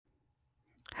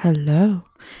Hello,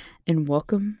 and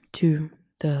welcome to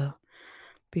the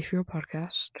Beef Hero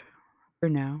podcast. For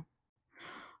now,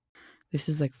 this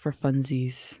is like for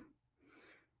funsies.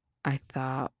 I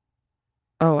thought,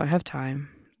 oh, I have time.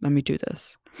 Let me do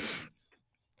this.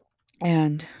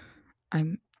 And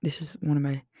this is one of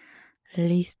my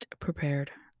least prepared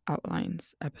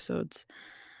outlines episodes.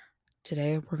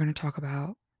 Today, we're going to talk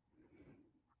about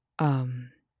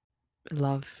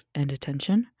love and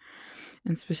attention,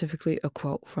 and specifically a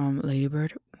quote from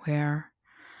Ladybird, where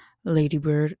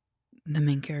Ladybird, the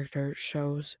main character,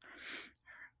 shows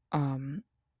one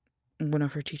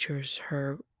of her teachers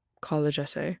her college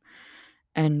essay,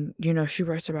 and she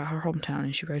writes about her hometown,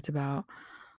 and she writes about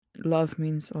love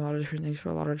means a lot of different things for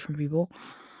a lot of different people,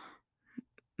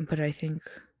 but I think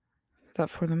that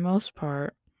for the most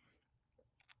part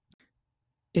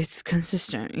it's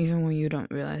consistent even when you don't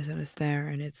realize that it's there,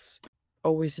 and it's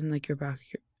always in like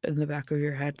in the back of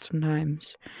your head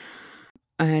sometimes.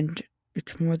 And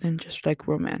it's more than just like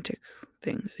romantic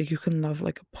things. Like, you can love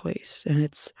like a place, and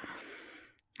it's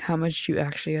how much you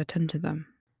actually attend to them.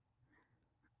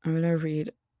 I'm gonna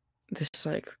read this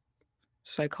like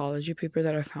psychology paper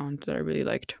that I found that I really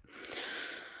liked.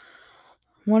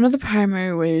 One of the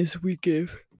primary ways we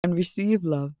give and receive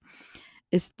love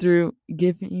is through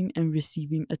giving and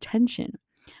receiving attention.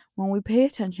 When we pay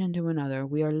attention to another,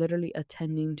 we are literally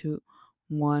attending to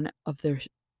one of their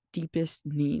deepest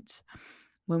needs.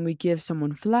 When we give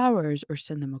someone flowers or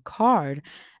send them a card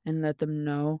and let them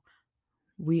know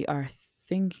we are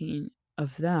thinking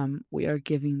of them, we are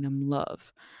giving them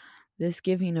love. This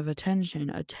giving of attention,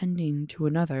 attending to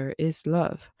another, is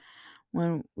love.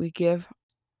 When we give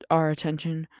our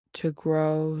attention to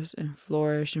grows and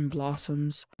flourish and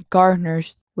blossoms,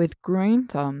 gardeners with green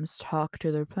thumbs talk to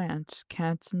their plants.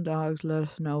 Cats and dogs let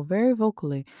us know very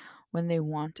vocally when they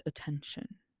want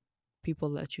attention. People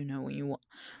let you know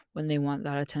when they want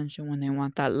that attention, when they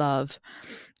want that love.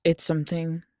 It's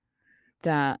something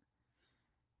that,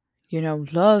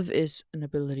 love is an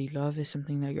ability. Love is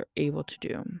something that you're able to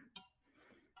do.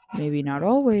 Maybe not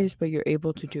always, but you're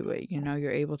able to do it.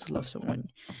 You're able to love someone.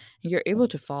 You're able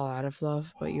to fall out of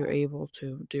love, but you're able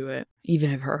to do it,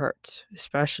 even if it hurts,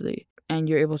 especially. And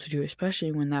you're able to do it,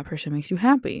 especially when that person makes you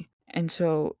happy. And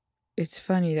so it's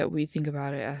funny that we think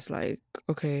about it as like,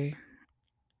 okay,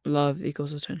 love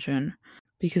equals attention,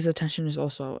 because attention is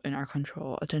also in our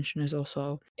control. Attention is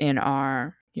also in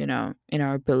our, in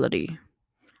our ability,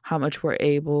 how much we're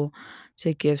able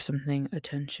to give something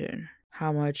attention,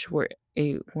 how much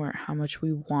how much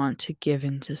we want to give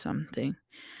into something.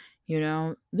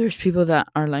 There's people that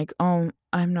are like, oh,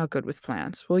 I'm not good with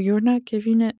plants. Well, you're not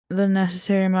giving it the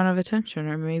necessary amount of attention,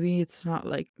 or maybe it's not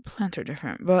like plants are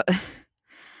different, but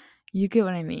you get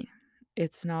what I mean.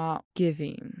 It's not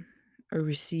giving or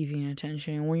receiving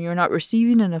attention. And when you're not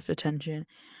receiving enough attention,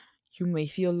 you may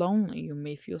feel lonely, you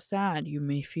may feel sad, you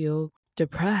may feel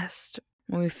depressed.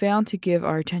 When we fail to give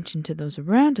our attention to those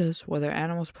around us, whether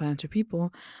animals, plants, or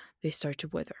people, they start to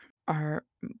wither. Our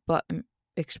but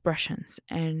expressions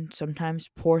and sometimes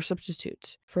poor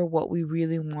substitutes for what we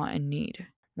really want and need.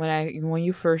 When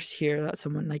you first hear that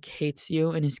someone like hates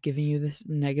you and is giving you this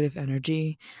negative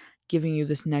energy, giving you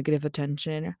this negative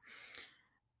attention,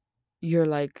 you're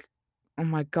like, "Oh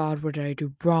my god, what did I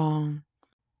do wrong?"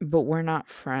 But we're not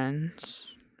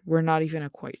friends. We're not even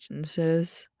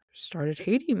acquaintances. Started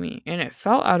hating me, and it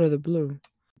fell out of the blue.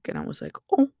 And I was like,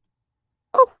 oh,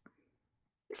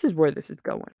 this is where this is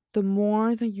going. The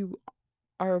more that you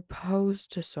are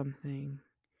opposed to something,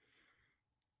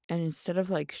 and instead of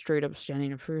like straight up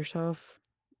standing up for yourself,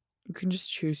 you can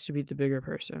just choose to be the bigger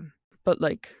person. But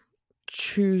like,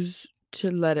 choose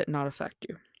to let it not affect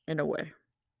you in a way.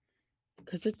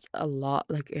 Because it's a lot,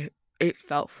 like, it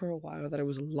felt for a while that it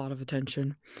was a lot of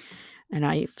attention, and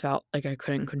I felt like I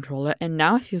couldn't control it, and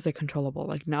now it feels like controllable.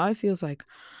 Like, now it feels like,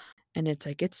 and it's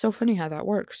like, it's so funny how that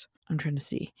works. I'm trying to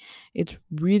see. It's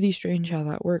really strange how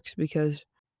that works, because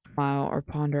smile or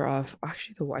ponder of,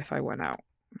 actually, the Wi-Fi went out.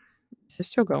 Is this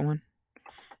still going?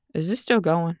 Is this still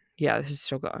going? Yeah, this is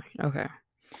still going. Okay.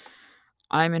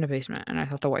 I'm in a basement, and I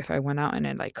thought the Wi-Fi went out, and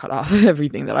it, like, cut off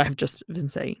everything that I've just been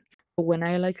saying. But when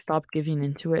I, like, stopped giving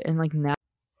into it, and, like, now.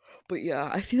 But yeah,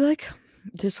 I feel like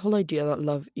this whole idea that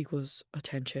love equals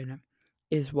attention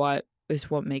is what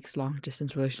makes long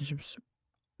distance relationships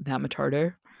that much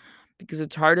harder, because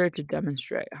it's harder to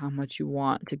demonstrate how much you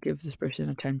want to give this person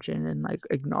attention and like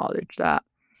acknowledge that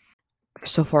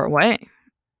so far away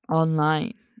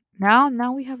online.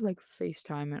 Now we have like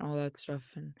FaceTime and all that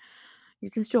stuff, and you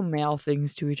can still mail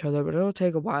things to each other, but it'll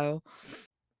take a while,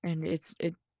 and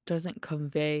it doesn't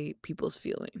convey people's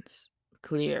feelings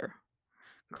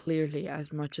clearly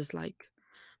as much as like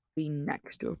being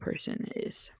next to a person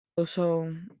is.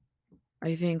 Also,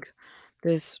 I think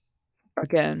this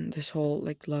again, this whole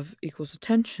like love equals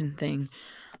attention thing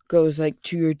goes like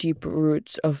to your deep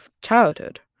roots of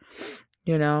childhood.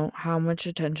 You know, how much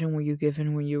attention were you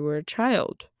given when you were a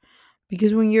child?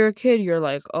 Because when you're a kid, you're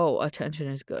like, oh, attention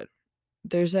is good.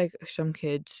 There's like some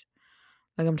kids,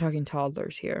 like I'm talking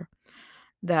toddlers here,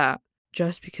 that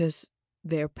just because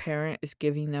their parent is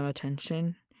giving them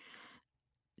attention,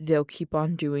 they'll keep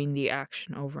on doing the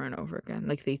action over and over again.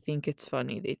 Like they think it's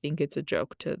funny, they think it's a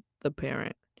joke to the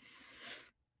parent.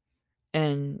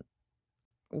 And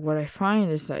what I find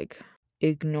is like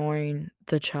ignoring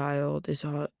the child is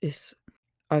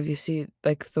obviously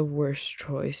like the worst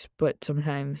choice, but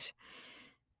sometimes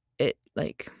it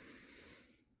like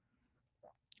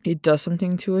it does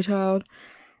something to a child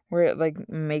where it like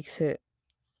makes the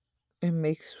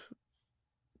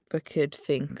kid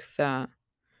think that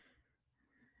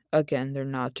again they're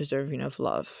not deserving of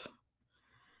love.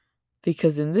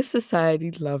 Because in this society,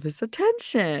 love is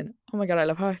attention. Oh my god, I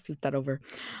love how I flipped that over.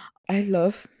 I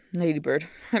love Ladybird.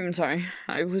 I'm sorry.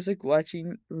 I was like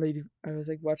watching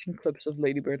clips of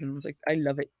Ladybird and I was like, I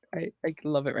love it. I like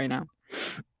love it right now.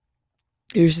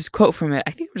 There's this quote from it.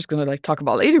 I think I'm just gonna like talk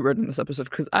about Ladybird in this episode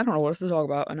because I don't know what else to talk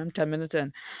about and I'm 10 minutes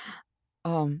in.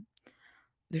 Um,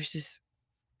 there's this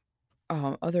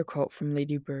other quote from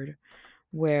Ladybird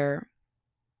where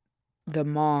the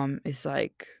mom is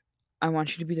like, I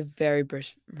want you to be the very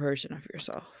best version of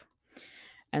yourself.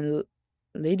 And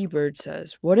Ladybird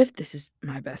says, what if this is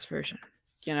my best version?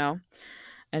 You know?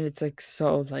 And it's like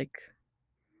so like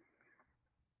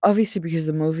obviously because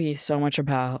the movie is so much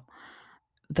about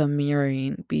the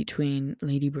mirroring between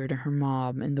Ladybird and her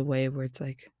mom and the way where it's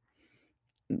like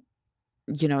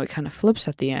it kind of flips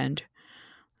at the end.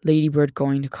 Ladybird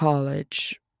going to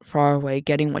college, far away,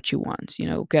 getting what she wants,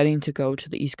 getting to go to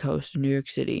the East Coast, New York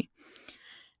City,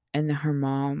 and then her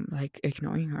mom like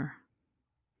ignoring her.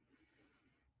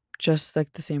 Just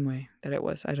like the same way that it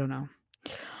was. I don't know.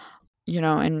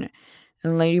 And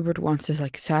Ladybird wants to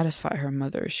like satisfy her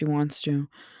mother. She wants to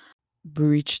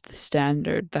reach the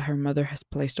standard that her mother has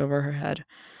placed over her head.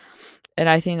 And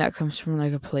I think that comes from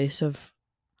like a place of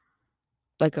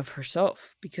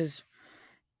herself because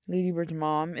Ladybird's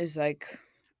mom is like,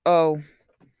 "Oh,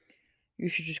 you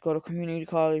should just go to community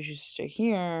college, you should stay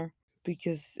here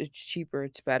because it's cheaper,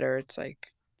 it's better, it's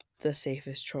like the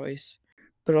safest choice."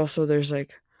 But also there's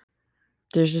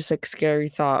this like scary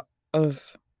thought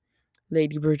of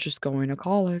Ladybird just going to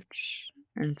college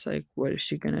and it's like what is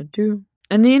she going to do?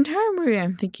 And the entire movie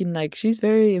I'm thinking like she's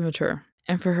very immature.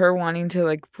 And for her wanting to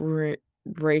like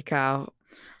break out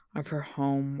of her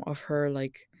home, of her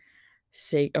like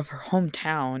of her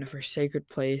hometown, of her sacred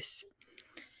place,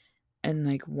 and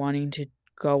like wanting to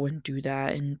go and do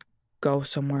that and go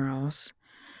somewhere else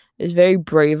is very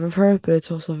brave of her, but it's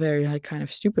also very like kind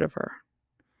of stupid of her.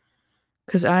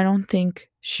 Cuz I don't think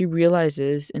she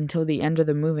realizes until the end of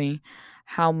the movie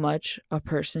how much a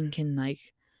person can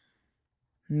like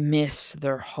miss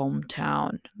their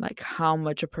hometown, like how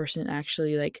much a person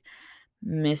actually like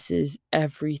misses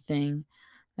everything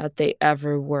that they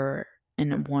ever were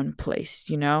in one place,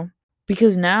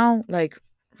 Because now, like,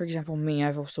 for example, me,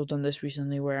 I've also done this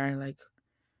recently where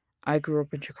I grew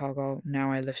up in Chicago,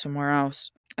 now I live somewhere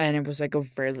else. And it was a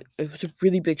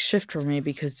really big shift for me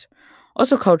because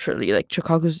also culturally, like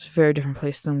Chicago's a very different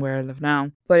place than where I live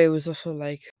now. But it was also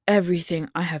like everything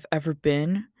I have ever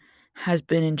been has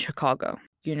been in Chicago,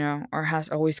 or has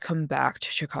always come back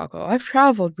to Chicago. I've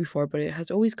traveled before, but it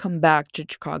has always come back to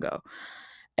Chicago.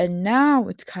 And now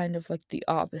it's kind of like the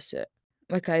opposite.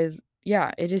 Like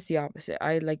yeah, it is the opposite.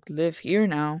 I like live here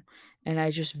now and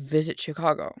I just visit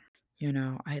Chicago.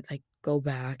 I like go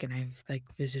back and I've like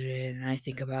visited and I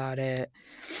think about it.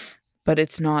 But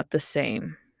it's not the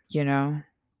same, you know?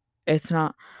 It's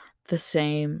not the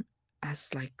same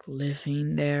as like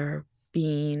living there,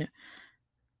 being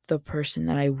the person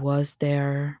that I was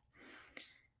there.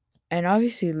 And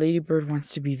obviously Ladybird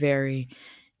wants to be very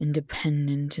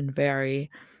independent and very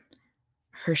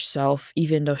herself,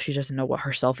 even though she doesn't know what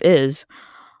herself is.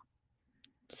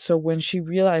 So when she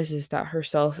realizes that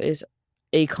herself is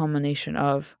a combination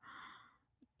of,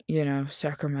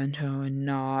 Sacramento and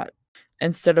not,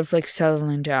 instead of like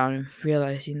settling down and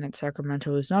realizing that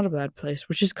Sacramento is not a bad place,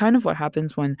 which is kind of what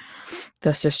happens when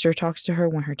the sister talks to her,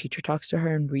 when her teacher talks to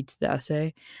her and reads the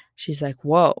essay, she's like,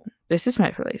 whoa, this is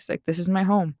my place. Like, this is my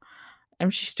home.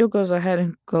 And she still goes ahead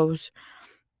and goes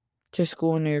to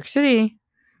school in New York City,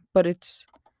 but it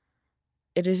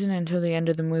isn't until the end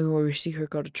of the movie where we see her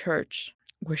go to church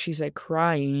where she's like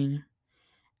crying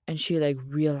and she like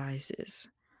realizes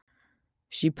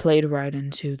she played right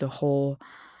into the whole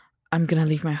I'm gonna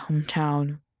leave my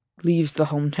hometown, leaves the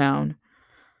hometown,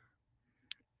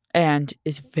 and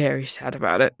is very sad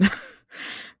about it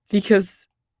because,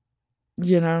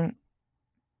 you know,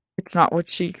 it's not what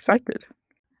she expected.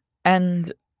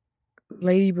 And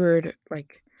Lady Bird,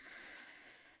 like,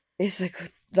 it's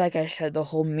like I said, the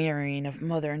whole mirroring of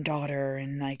mother and daughter,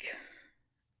 and like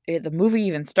the movie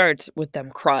even starts with them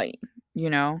crying, you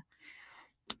know,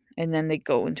 and then they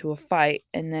go into a fight,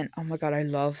 and then oh my god, I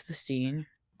love the scene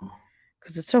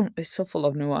because it's so full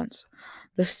of nuance.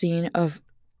 The scene of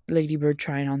Lady Bird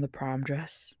trying on the prom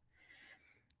dress,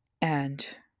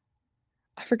 and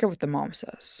I forget what the mom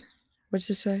says. What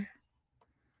does it say?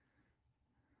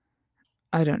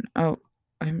 I don't know.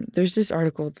 There's this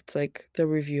article that's like the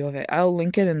review of it. I'll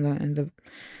link it in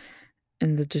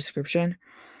the description.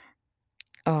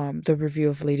 The review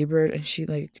of Lady Bird, and she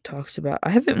like talks about.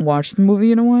 I haven't watched the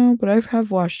movie in a while, but I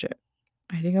have watched it.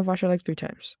 I think I've watched it like 3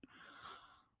 times.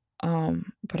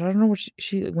 But I don't know what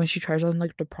she when she tries on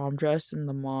like the prom dress and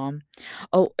the mom.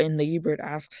 Oh, and Lady Bird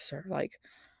asks her like,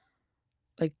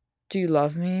 do you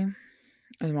love me? And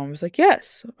the mom was like,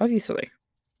 yes, obviously.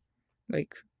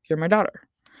 Like, you're my daughter.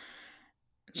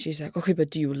 She's like, okay, but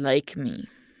do you like me?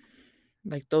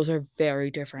 Like, those are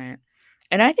very different.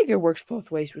 And I think it works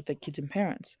both ways with the kids and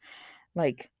parents.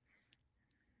 Like,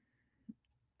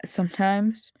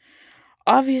 sometimes,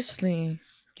 obviously,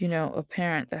 a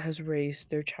parent that has raised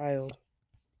their child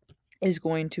is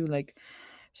going to, like,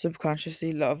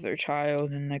 subconsciously love their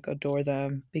child and, like, adore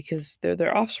them because they're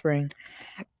their offspring.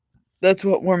 That's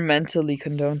what we're mentally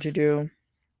condoned to do.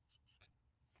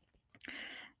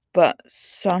 But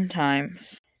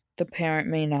sometimes the parent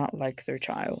may not like their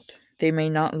child. They may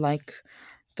not like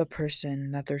the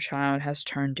person that their child has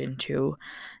turned into.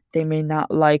 They may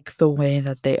not like the way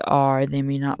that they are. They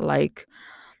may not like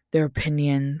their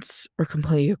opinions or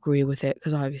completely agree with it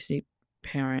because obviously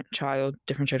parent, child,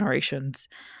 different generations.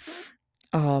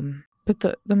 But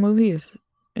the movie is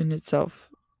in itself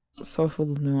so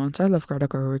full of nuance. I love Greta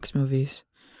Gerwig's movies.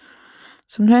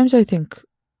 Sometimes I think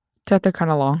that they're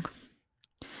kind of long.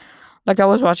 Like I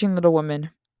was watching Little Women,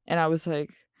 and I was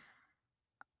like,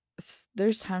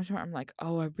 there's times where I'm like,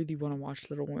 oh, I really want to watch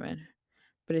Little Women,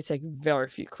 but it's like very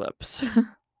few clips.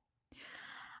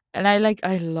 And I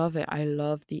love it. I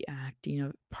love the acting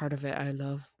of part of it. I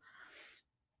love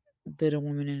Little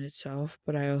Women in itself,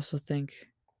 but I also think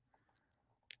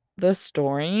the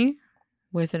story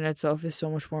within itself is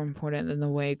so much more important than the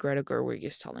way Greta Gerwig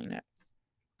is telling it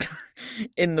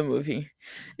in the movie.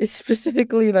 It's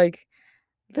specifically like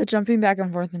the jumping back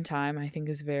and forth in time, I think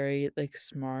is very like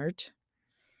smart,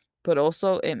 but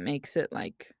also it makes it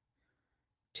like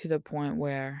to the point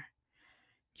where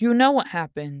you know what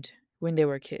happened when they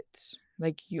were kids.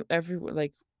 Like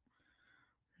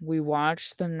we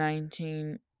watched the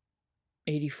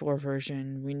 1984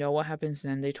 version. We know what happens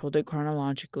then. They told it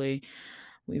chronologically.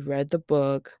 We read the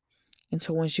book. And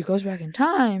so when she goes back in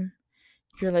time,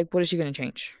 you're like, what is she gonna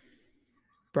change?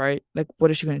 Right? Like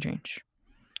what is she gonna change?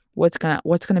 What's gonna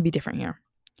be different here?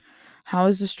 How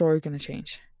is the story gonna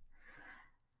change?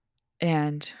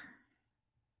 And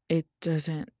it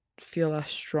doesn't feel as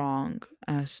strong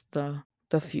as the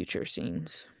future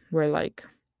scenes where like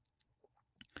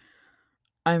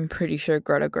I'm pretty sure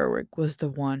Greta Gerwig was the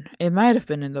one. It might have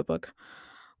been in the book.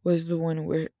 Was the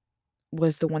one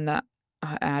that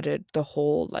added the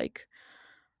whole like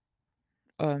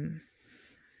um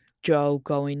Joe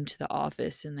going to the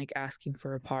office and like asking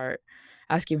for it,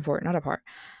 not a part,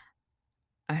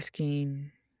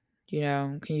 asking,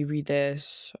 can you read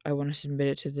this? I want to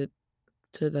submit it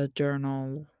to the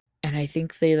journal. And I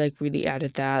think they like really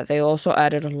added that. They also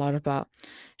added a lot about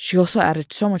she also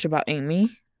added so much about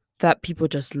Amy that people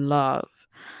just love.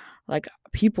 Like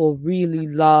people really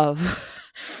love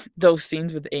those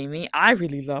scenes with Amy. I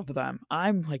really love them.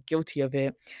 I'm like guilty of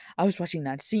it. I was watching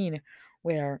that scene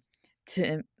where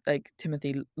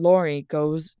Timothy Laurie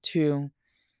goes to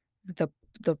the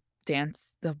the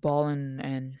the ball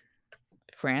in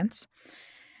France,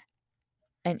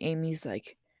 and Amy's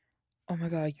like, "Oh my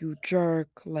god, you jerk.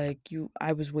 Like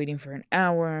I was waiting for an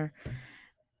hour."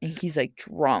 And he's like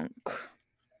drunk.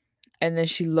 And then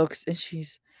she looks at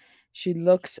his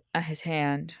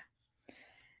hand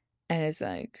and is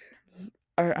like,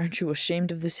 aren't you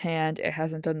ashamed of this hand? It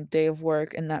hasn't done a day of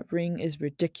work, and that ring is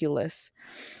ridiculous.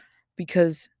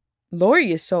 Because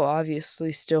Lori is so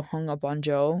obviously still hung up on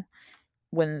Joe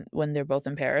when they're both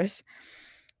in Paris.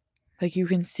 Like you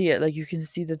can see it, like you can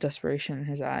see the desperation in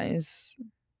his eyes.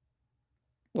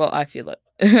 Well, I feel it.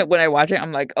 When I watch it,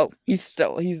 I'm like, oh, he's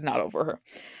not over her.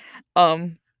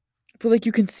 But like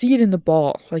you can see it in the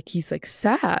ball. Like he's like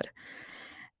sad.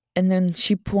 And then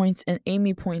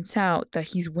Amy points out that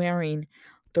he's wearing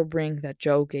the ring that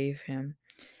Joe gave him.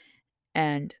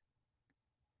 And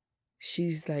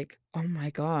she's like, "Oh my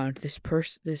god, this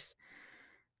person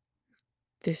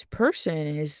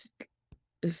is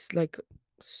like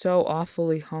so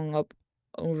awfully hung up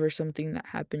over something that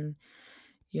happened,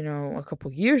 a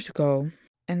couple years ago.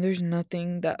 And there's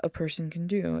nothing that a person can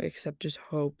do except just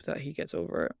hope that he gets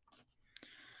over it."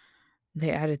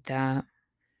 They added that.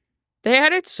 They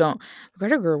added so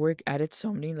Greta Gerwig added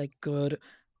so many like good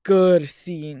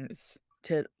scenes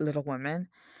to Little Women.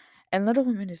 And Little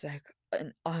Women is like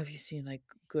an obviously like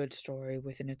good story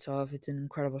within itself. It's an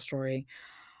incredible story.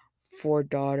 4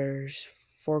 daughters,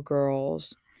 4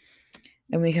 girls.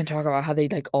 And we can talk about how they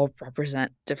like all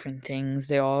represent different things.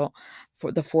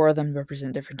 For the 4 of them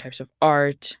represent different types of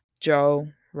art. Joe,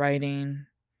 writing,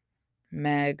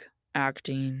 Meg,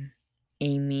 acting,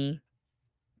 Amy,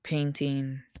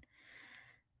 painting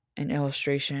and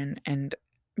illustration, and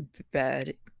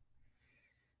Bed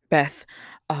Beth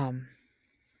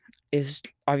is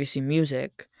obviously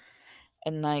music.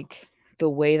 And like the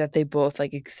way that they both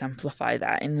like exemplify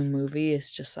that in the movie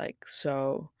is just like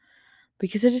so,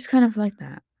 because it is kind of like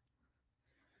that.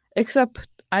 Except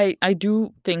I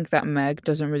do think that Meg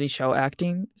doesn't really show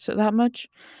acting so that much,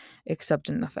 except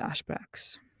in the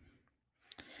flashbacks.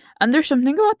 And there's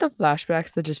something about the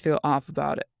flashbacks that just feel off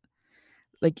about it.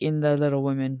 Like in the Little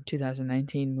Women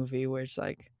 2019 movie where it's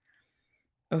like,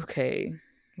 okay,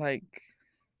 like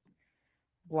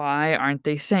why aren't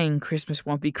they saying Christmas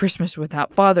won't be Christmas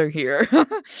without father here?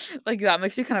 Like that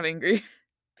makes me kind of angry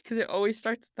because it always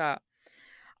starts with that.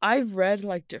 I've read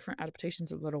like different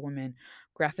adaptations of Little Women,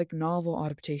 graphic novel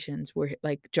adaptations where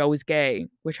like Joe is gay,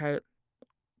 which I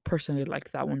personally like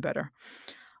that one better.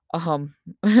 Um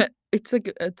it's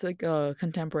like a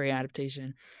contemporary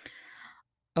adaptation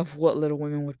of what Little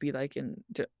Women would be like in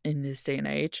this day and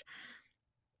age.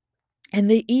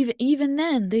 And they even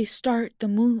then they start the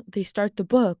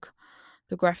book,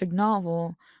 the graphic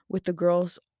novel, with the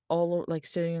girls all like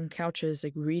sitting on couches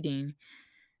like reading,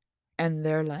 and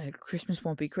they're like, Christmas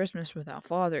won't be Christmas without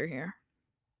father here.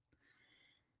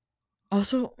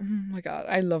 Also, oh my god,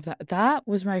 I love that. That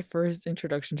was my first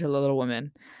introduction to Little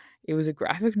Women. It was a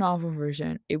graphic novel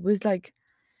version. It was like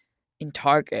in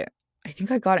Target. I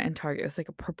think I got it in Target. It's like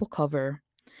a purple cover.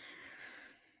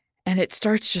 And it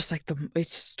starts just like the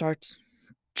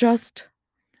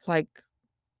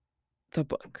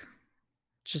book.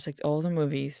 Just like all the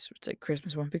movies. It's like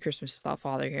Christmas won't be Christmas without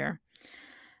father here.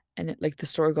 And like the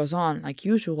story goes on like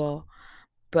usual,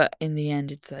 but in the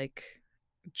end it's like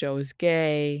Joe's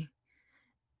gay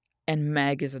and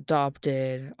Meg is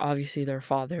adopted. Obviously their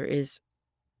father is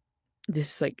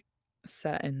this like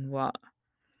set in what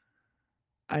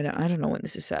I don't know when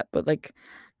this is set, but like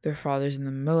their father's in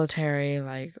the military,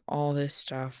 like all this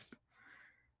stuff.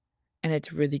 And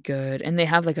it's really good. And they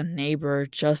have like a neighbor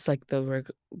just like the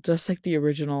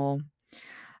original.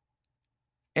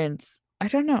 And I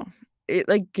don't know. It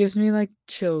like gives me like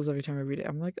chills every time I read it.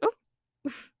 I'm like,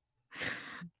 "Oh,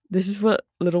 this is what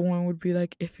Little One would be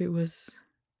like if it was,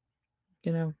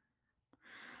 you know,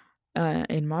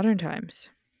 in modern times."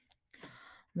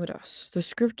 What else? The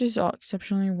script is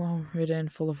exceptionally well written,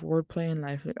 full of wordplay and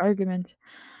lively argument.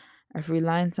 Every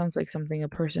line sounds like something a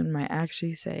person might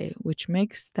actually say, which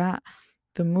makes that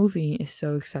the movie is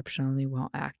so exceptionally well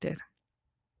acted.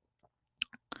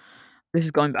 This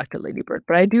is going back to Lady Bird,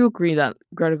 but I do agree that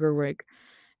Greta Gerwig,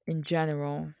 in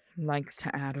general, likes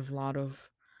to add a lot of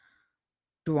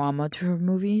drama to her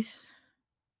movies,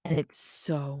 and it's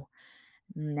so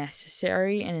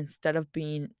necessary. And instead of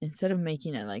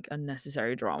making it like a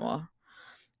necessary drama,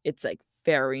 it's like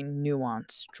very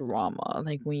nuanced drama.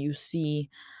 Like when you see,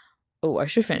 oh, I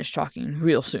should finish talking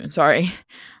real soon. Sorry.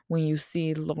 When you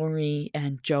see Lori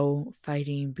and Joe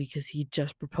fighting because he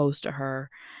just proposed to her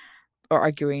or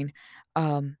arguing,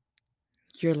 um,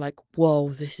 you're like, whoa,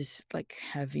 this is like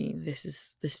heavy.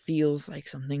 This feels like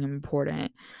something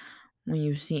important. When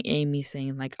you see Amy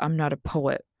saying, like, I'm not a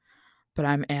poet, but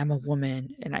I am a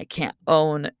woman and I can't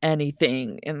own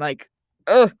anything. And like,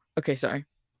 ugh. Okay, sorry.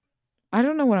 I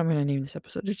don't know what I'm gonna name this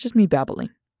episode. It's just me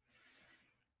babbling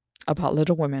about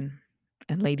Little Women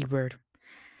and Lady Bird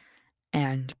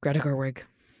and Greta Gerwig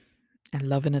and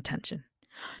love and attention.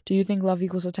 Do you think love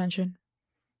equals attention?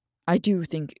 I do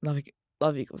think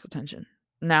love equals attention.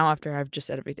 Now after I've just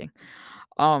said everything.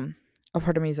 Um a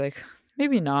part of me is like,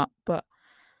 maybe not, but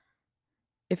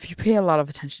if you pay a lot of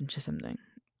attention to something,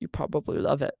 you probably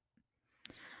love it.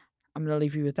 I'm gonna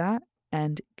leave you with that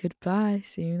and goodbye.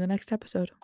 See you in the next episode.